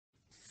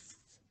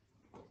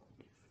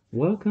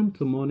Welcome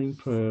to morning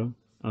prayer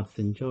at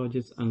St.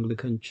 George's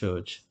Anglican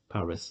Church,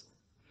 Paris,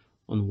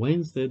 on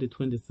Wednesday, the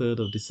 23rd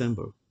of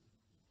December.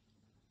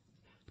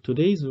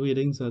 Today's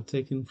readings are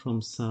taken from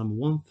Psalm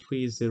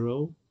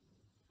 130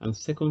 and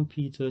 2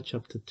 Peter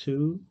chapter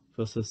 2,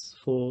 verses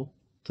 4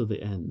 to the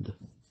end.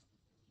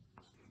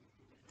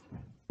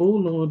 O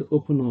Lord,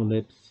 open our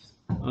lips,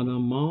 and our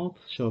mouth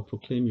shall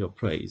proclaim your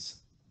praise.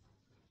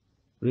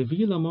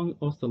 Reveal among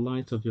us the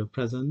light of your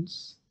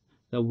presence,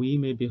 that we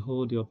may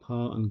behold your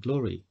power and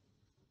glory.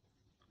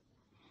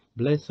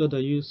 Blessed are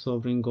you,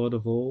 sovereign God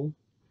of all.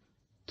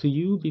 To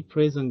you be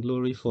praise and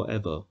glory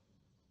forever.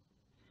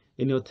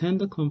 In your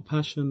tender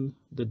compassion,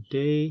 the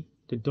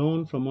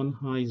dawn from on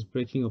high is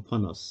breaking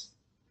upon us,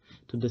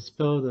 to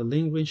dispel the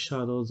lingering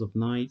shadows of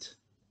night.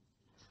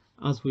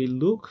 As we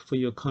look for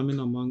your coming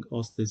among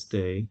us this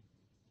day,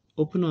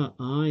 open our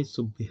eyes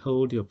to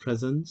behold your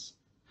presence,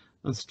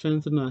 and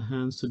strengthen our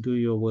hands to do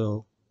your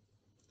will,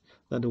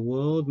 that the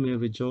world may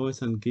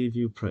rejoice and give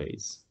you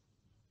praise.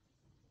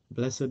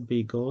 Blessed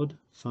be God,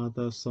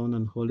 Father, Son,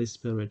 and Holy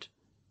Spirit.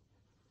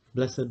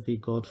 Blessed be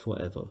God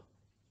forever.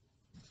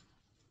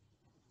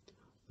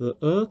 The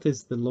earth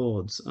is the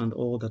Lord's and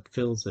all that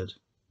fills it,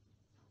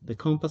 the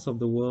compass of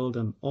the world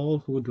and all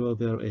who dwell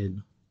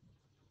therein.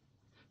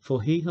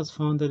 For he has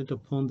founded it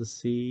upon the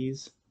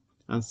seas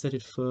and set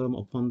it firm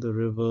upon the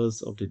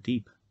rivers of the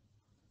deep.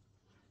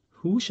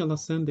 Who shall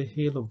ascend the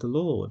hill of the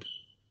Lord,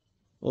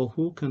 or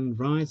who can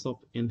rise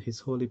up in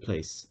his holy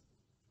place?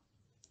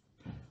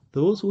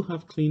 Those who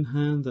have clean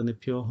hands and a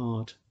pure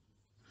heart,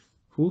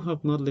 who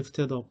have not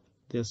lifted up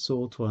their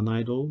soul to an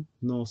idol,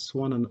 nor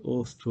sworn an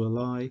oath to a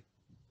lie,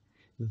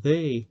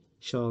 they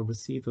shall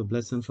receive a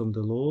blessing from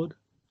the Lord,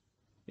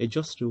 a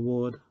just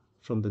reward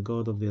from the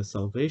God of their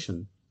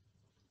salvation.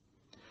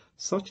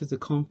 Such is the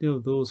company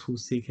of those who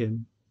seek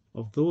him,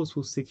 of those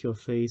who seek your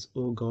face,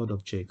 O God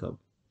of Jacob.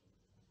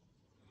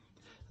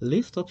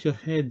 Lift up your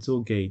heads,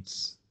 O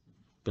gates,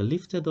 be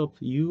lifted up,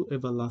 you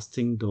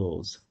everlasting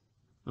doors,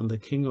 and the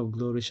King of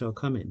glory shall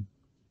come in.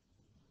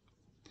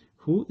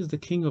 Who is the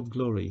King of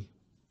glory?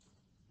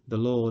 The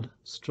Lord,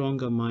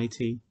 strong and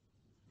mighty,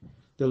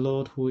 the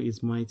Lord who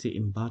is mighty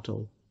in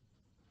battle.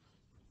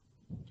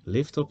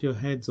 Lift up your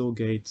heads, O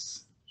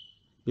gates,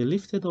 be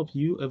lifted up,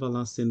 you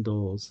everlasting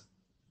doors,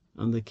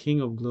 and the King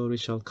of glory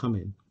shall come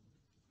in.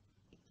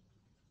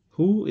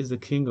 Who is the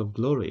King of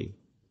glory?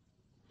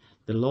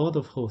 The Lord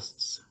of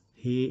hosts,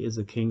 he is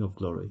the King of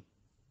glory.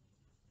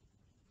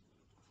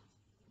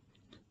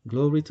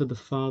 Glory to the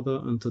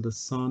Father, and to the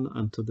Son,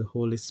 and to the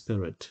Holy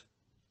Spirit,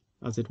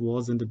 as it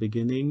was in the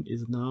beginning,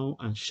 is now,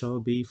 and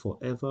shall be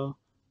forever.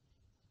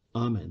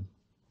 Amen.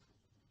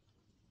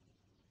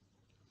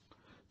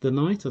 The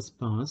night has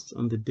passed,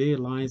 and the day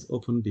lies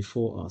open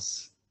before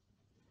us.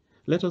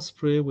 Let us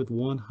pray with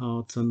one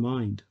heart and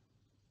mind.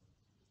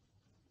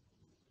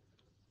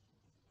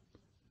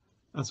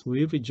 As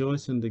we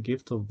rejoice in the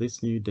gift of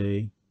this new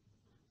day,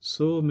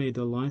 so may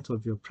the light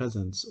of your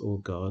presence, O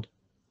God,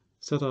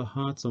 set our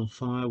hearts on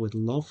fire with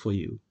love for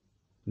you,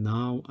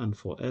 now and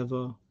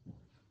forever.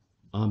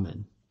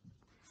 Amen.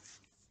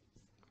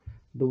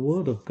 The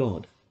Word of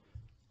God,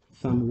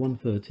 Psalm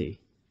 130.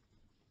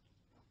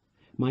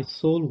 My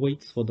soul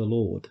waits for the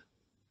Lord.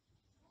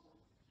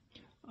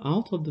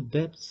 Out of the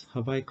depths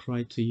have I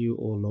cried to you,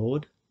 O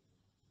Lord.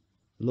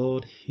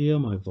 Lord, hear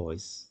my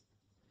voice.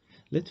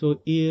 Let your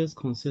ears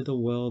consider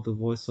well the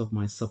voice of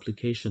my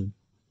supplication.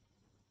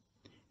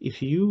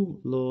 If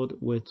you, Lord,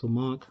 were to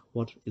mark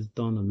what is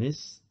done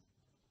amiss,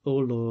 O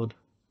Lord,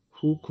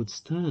 who could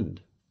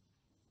stand?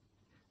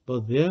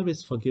 But there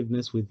is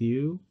forgiveness with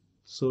you,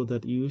 so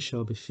that you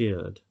shall be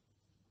feared.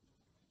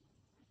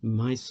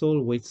 My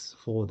soul waits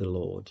for the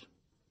Lord.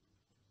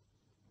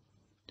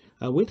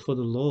 I wait for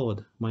the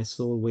Lord, my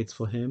soul waits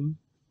for him.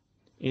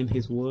 In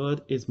his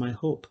word is my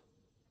hope.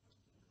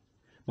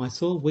 My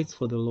soul waits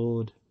for the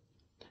Lord,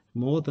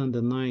 more than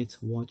the night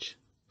watch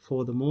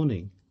for the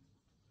morning.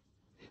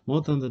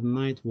 More than the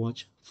night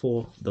watch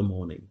for the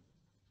morning.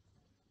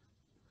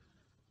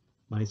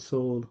 My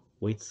soul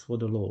waits for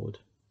the Lord.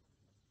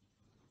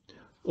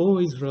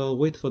 O Israel,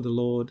 wait for the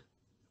Lord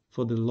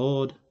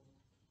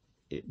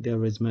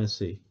there is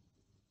mercy.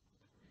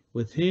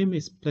 With him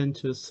is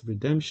plenteous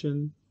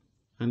redemption,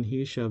 and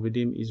he shall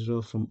redeem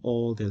Israel from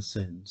all their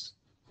sins.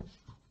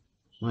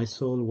 My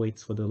soul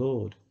waits for the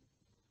Lord.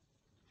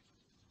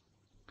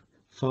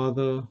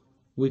 Father,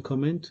 we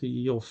commend to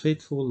your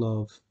faithful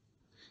love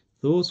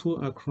those who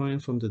are crying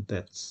from the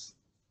depths.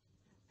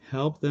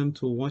 Help them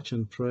to watch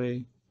and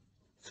pray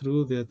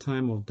through their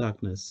time of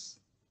darkness,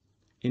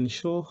 in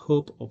sure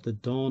hope of the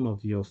dawn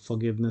of your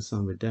forgiveness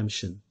and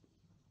redemption.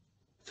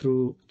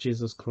 Through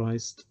Jesus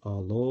Christ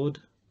our Lord.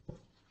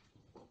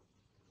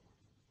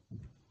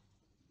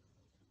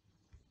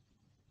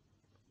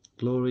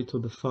 Glory to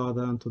the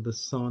Father, and to the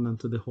Son, and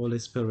to the Holy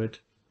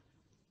Spirit,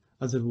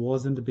 as it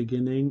was in the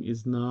beginning,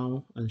 is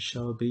now, and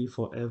shall be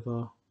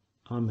forever.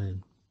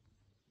 Amen.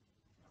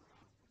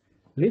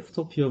 Lift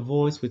up your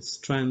voice with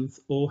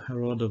strength, O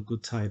herald of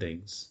good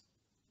tidings.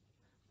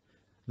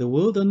 The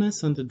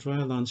wilderness and the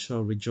dry land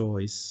shall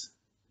rejoice.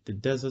 the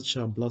desert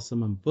shall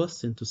blossom and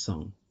burst into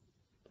song.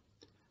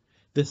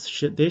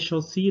 They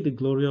shall see the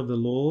glory of the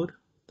Lord,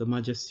 the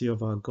majesty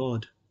of our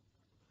God.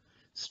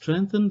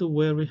 Strengthen the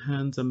weary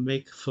hands and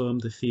make firm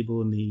the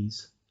feeble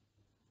knees.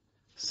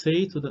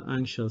 Say to the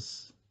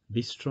anxious,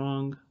 be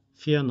strong,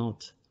 fear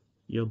not,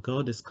 your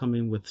God is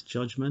coming with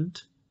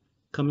judgment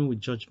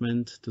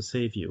to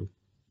save you.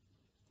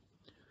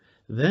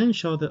 Then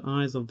shall the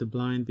eyes of the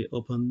blind be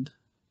opened,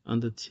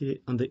 and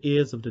the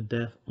ears of the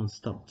deaf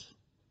unstopped.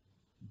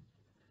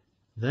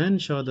 Then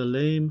shall the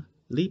lame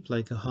leap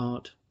like a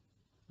hart,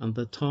 and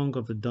the tongue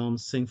of the dumb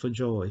sing for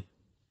joy.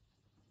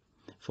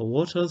 For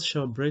waters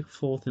shall break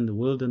forth in the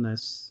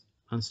wilderness,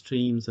 and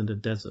streams in the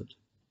desert.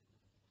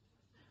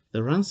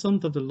 The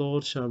ransomed of the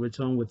Lord shall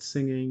return with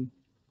singing,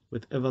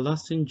 with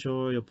everlasting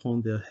joy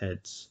upon their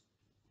heads.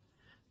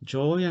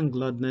 Joy and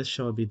gladness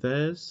shall be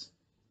theirs,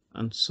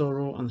 and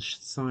sorrow and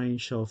sighing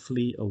shall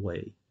flee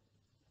away.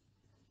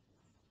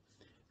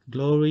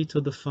 Glory to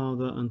the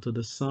Father, and to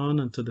the Son,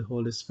 and to the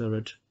Holy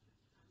Spirit,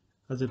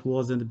 as it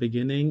was in the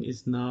beginning,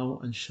 is now,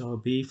 and shall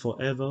be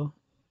forever.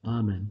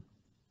 Amen.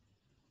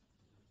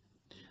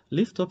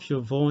 Lift up your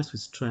voice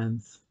with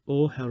strength,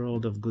 O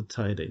herald of good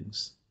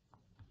tidings.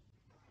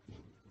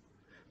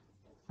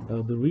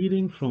 The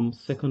reading from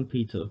 2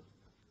 Peter.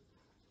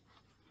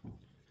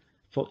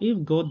 For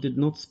if God did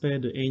not spare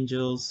the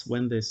angels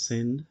when they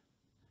sinned,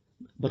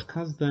 but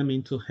cast them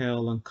into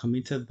hell and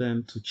committed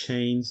them to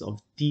chains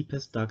of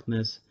deepest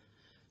darkness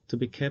to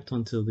be kept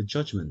until the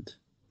judgment.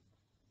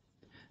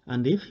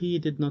 And if he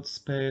did not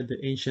spare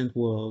the ancient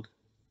world,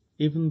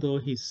 even though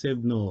he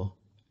saved Noah,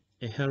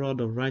 a herald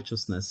of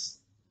righteousness,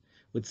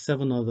 with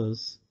 7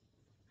 others,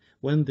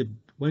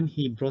 when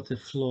he brought a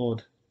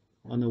flood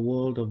on a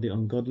world of the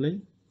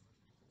ungodly,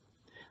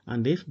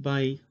 and if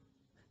by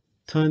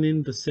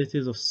turning the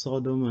cities of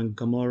Sodom and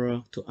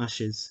Gomorrah to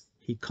ashes,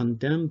 he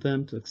condemned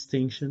them to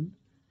extinction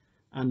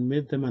and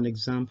made them an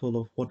example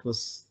of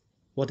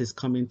what is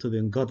coming to the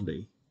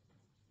ungodly.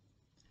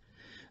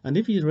 And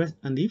if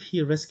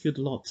he rescued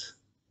Lot,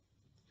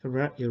 a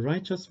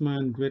righteous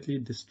man greatly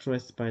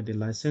distressed by the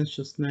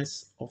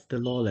licentiousness of the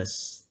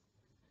lawless.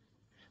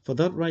 For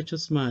that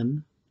righteous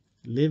man,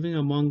 living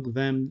among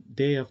them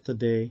day after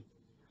day,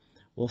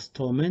 was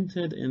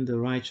tormented in the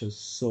righteous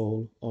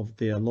soul of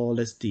their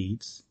lawless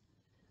deeds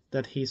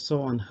that he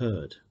saw and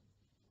heard.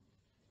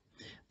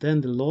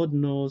 Then the Lord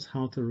knows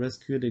how to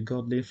rescue the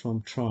godly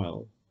from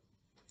trial,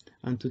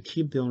 and to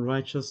keep the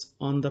unrighteous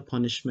under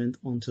punishment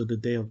until the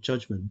day of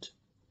judgment,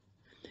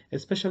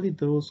 especially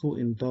those who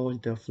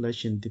indulge their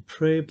flesh in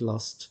depraved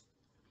lust,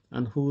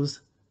 and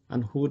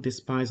who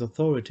despise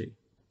authority.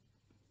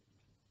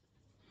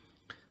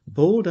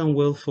 Bold and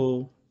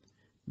willful,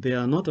 they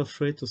are not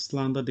afraid to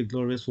slander the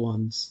glorious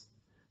ones,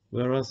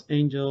 whereas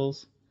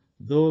angels,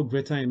 though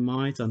greater in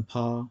might and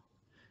power,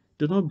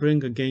 do not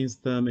bring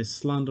against them a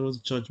slanderous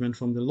judgment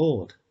from the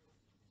Lord.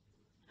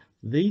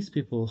 These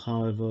people,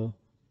 however,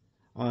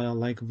 are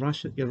like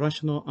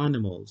irrational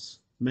animals,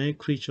 mere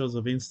creatures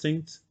of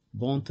instinct,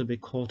 born to be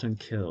caught and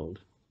killed.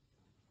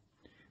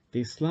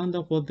 They slander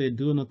what they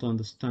do not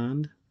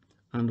understand,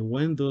 and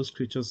when those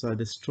creatures are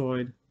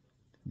destroyed,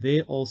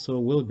 they also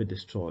will be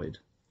destroyed,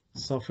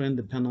 suffering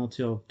the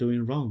penalty of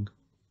doing wrong.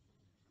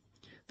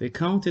 They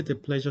count it a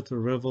pleasure to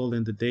revel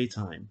in the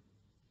daytime.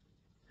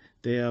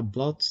 They are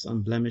blots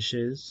and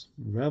blemishes,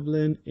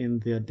 reveling in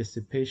their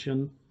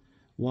dissipation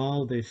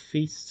while they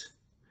feast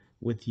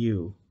with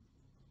you.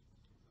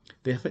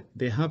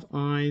 They have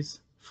eyes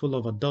full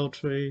of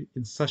adultery,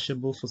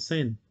 insatiable for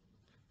sin.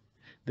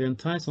 They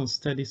entice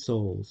unsteady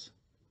souls.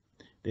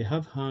 They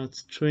have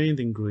hearts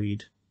trained in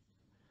greed,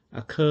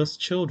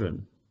 accursed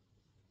children.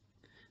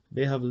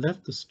 They have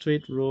left the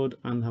straight road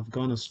and have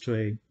gone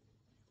astray,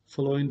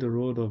 following the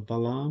road of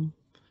Balaam,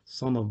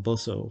 son of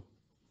Bosor,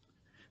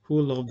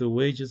 who loved the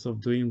wages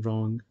of doing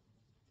wrong,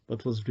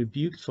 but was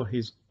rebuked for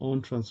his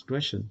own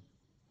transgression.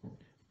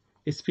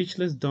 A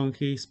speechless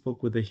donkey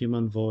spoke with a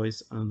human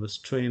voice and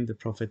restrained the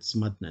prophet's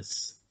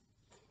madness.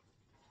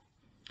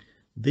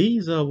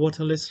 These are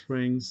waterless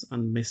springs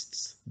and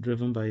mists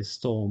driven by a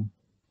storm.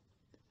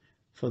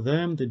 For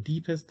them the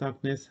deepest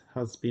darkness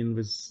has been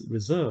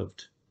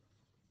reserved.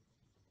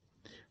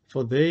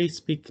 For they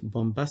speak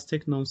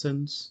bombastic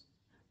nonsense,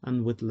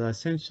 and with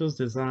licentious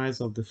desires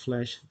of the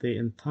flesh they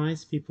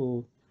entice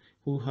people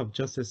who have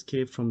just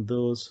escaped from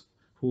those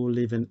who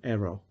live in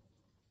error.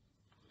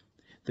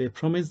 They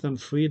promise them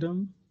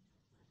freedom,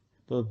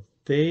 but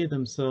they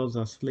themselves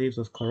are slaves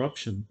of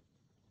corruption,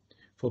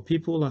 for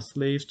people are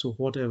slaves to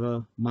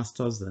whatever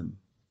masters them.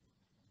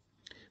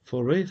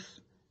 For if,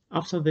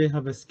 after they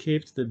have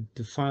escaped the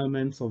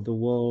defilements of the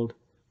world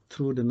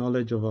through the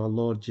knowledge of our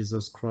Lord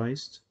Jesus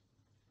Christ,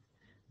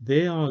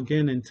 they are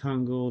again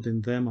entangled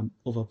in them and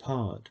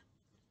overpowered,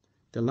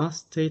 the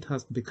last state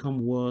has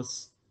become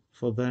worse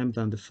for them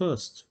than the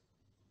first.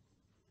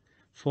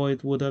 For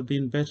it would have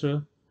been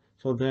better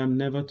for them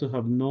never to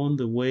have known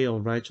the way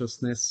of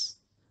righteousness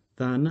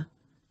than,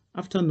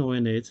 after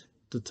knowing it,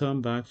 to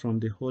turn back from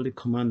the holy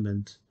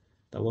commandment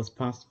that was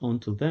passed on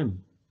to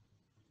them.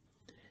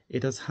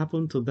 It has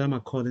happened to them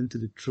according to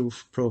the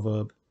truth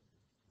proverb,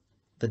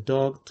 the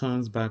dog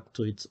turns back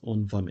to its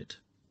own vomit,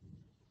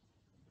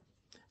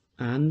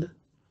 and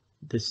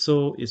the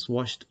soul is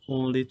washed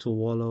only to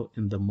wallow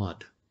in the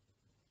mud.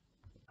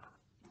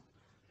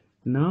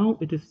 Now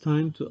it is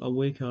time to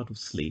awake out of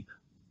sleep,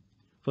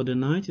 for the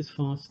night is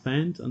far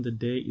spent and the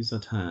day is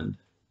at hand.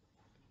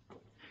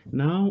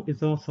 Now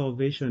is our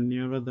salvation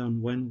nearer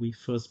than when we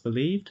first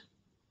believed,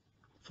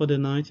 for the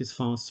night is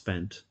far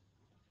spent.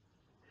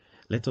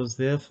 Let us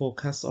therefore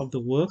cast off the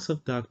works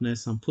of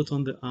darkness and put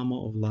on the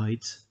armor of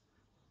light,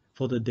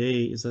 for the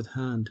day is at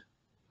hand.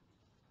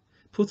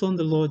 Put on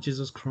the Lord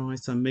Jesus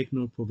Christ and make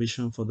no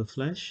provision for the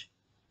flesh,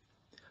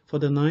 for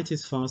the night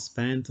is far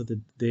spent and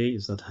the day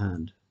is at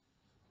hand.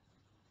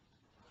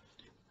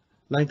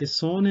 Like the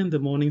sun in the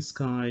morning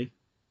sky,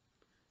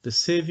 the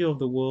Savior of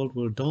the world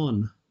will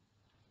dawn.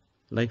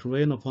 Like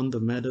rain upon the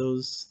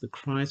meadows, the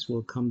Christ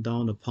will come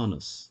down upon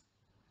us.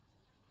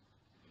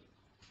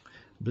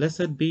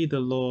 Blessed be the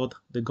Lord,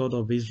 the God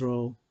of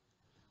Israel,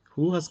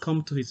 who has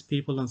come to his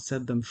people and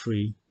set them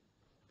free.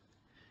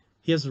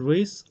 He has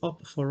raised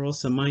up for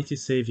us a mighty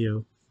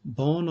Savior,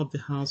 born of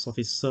the house of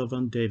his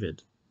servant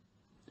David.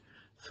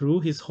 Through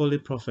his holy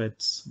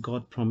prophets,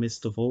 God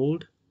promised of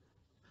old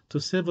to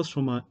save us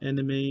from our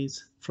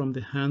enemies, from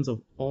the hands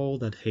of all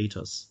that hate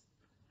us,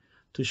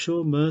 to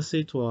show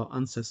mercy to our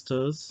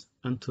ancestors,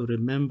 and to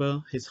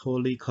remember his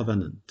holy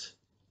covenant.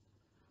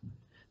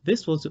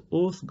 This was the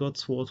oath God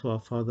swore to our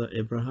father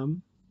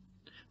Abraham,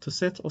 to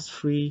set us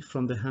free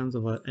from the hands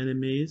of our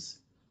enemies,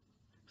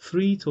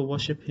 free to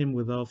worship him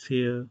without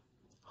fear,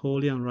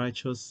 holy and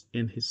righteous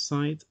in his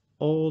sight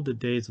all the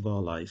days of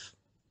our life.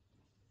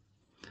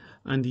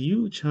 And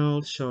you,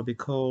 child, shall be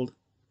called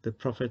the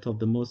prophet of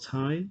the Most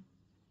High,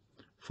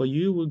 for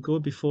you will go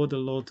before the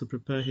Lord to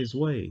prepare his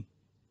way,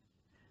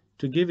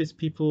 to give his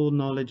people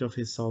knowledge of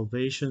his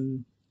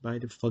salvation by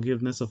the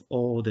forgiveness of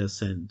all their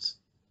sins.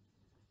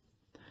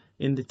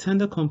 In the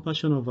tender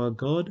compassion of our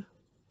God,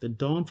 the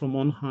dawn from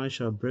on high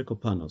shall break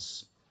upon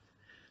us,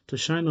 to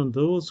shine on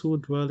those who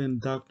dwell in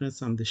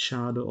darkness and the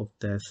shadow of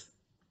death,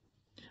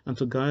 and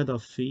to guide our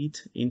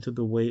feet into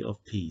the way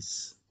of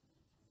peace.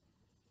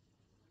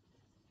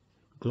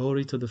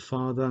 Glory to the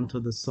Father, and to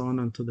the Son,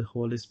 and to the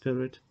Holy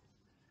Spirit,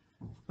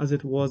 as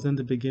it was in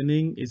the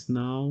beginning, is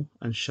now,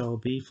 and shall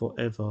be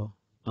forever.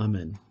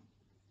 Amen.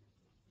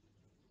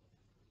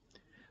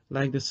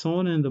 Like the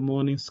sun in the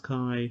morning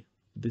sky,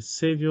 the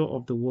Savior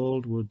of the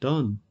world will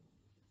dawn.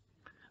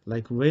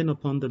 Like rain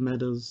upon the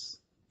meadows,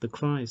 the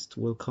Christ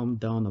will come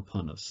down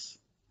upon us.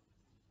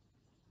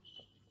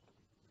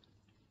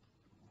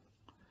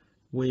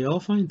 We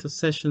offer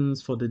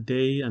intercessions for the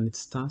day and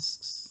its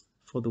tasks,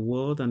 for the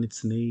world and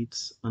its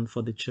needs, and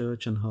for the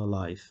church and her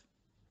life.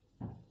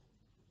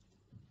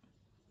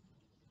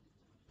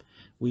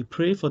 We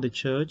pray for the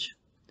church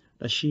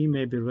that she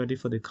may be ready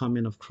for the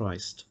coming of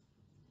Christ.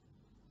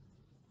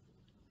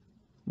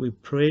 We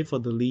pray for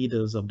the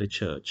leaders of the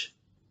church.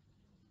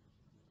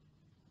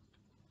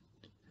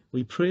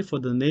 We pray for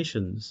the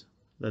nations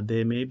that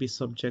they may be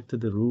subject to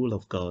the rule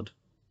of God.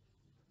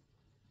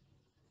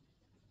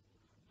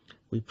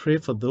 We pray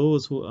for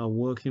those who are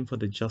working for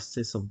the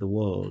justice of the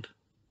world.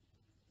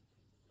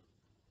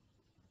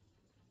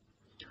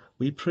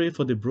 We pray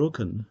for the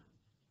broken,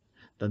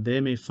 that they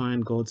may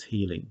find God's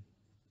healing.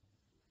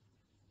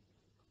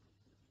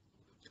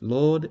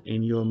 Lord,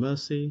 in your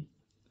mercy,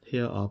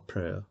 hear our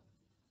prayer.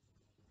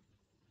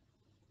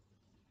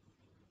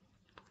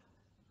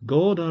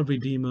 God, our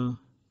Redeemer,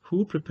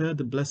 who prepared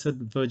the Blessed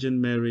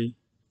Virgin Mary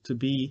to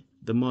be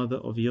the mother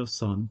of your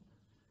Son,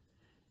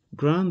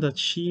 grant that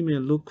she may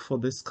look for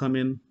this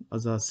coming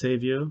as our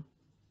Savior,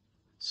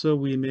 so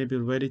we may be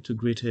ready to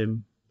greet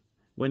him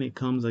when he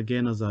comes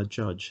again as our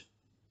Judge,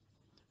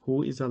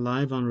 who is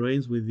alive and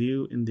reigns with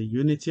you in the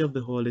unity of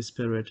the Holy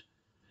Spirit,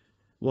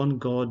 one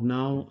God,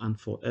 now and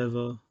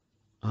forever.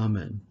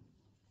 Amen.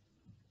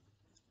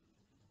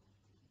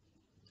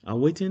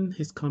 Awaiting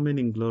his coming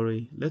in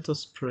glory, let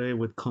us pray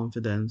with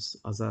confidence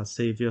as our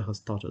Savior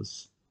has taught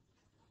us.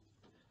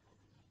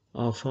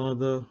 Our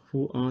Father,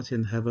 who art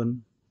in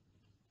heaven,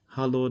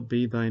 hallowed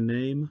be thy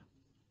name.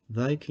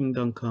 Thy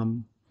kingdom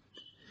come,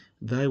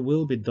 thy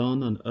will be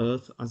done on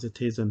earth as it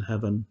is in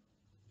heaven.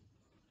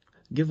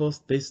 Give us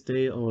this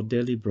day our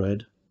daily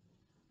bread,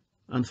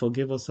 and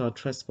forgive us our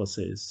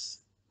trespasses,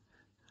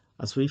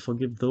 as we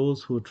forgive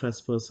those who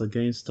trespass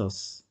against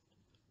us.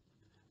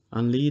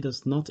 And lead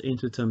us not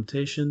into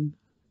temptation,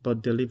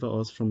 but deliver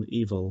us from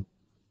evil.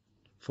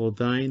 For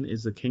thine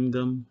is the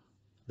kingdom,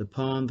 the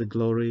power, and the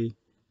glory,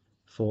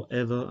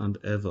 forever and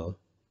ever.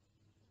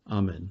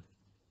 Amen.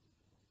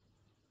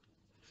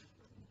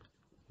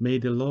 May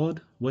the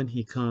Lord, when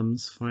he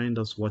comes, find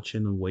us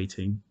watching and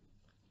waiting.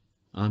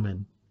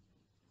 Amen.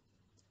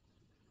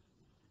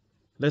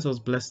 Let us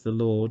bless the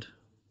Lord.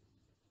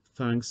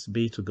 Thanks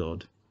be to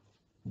God.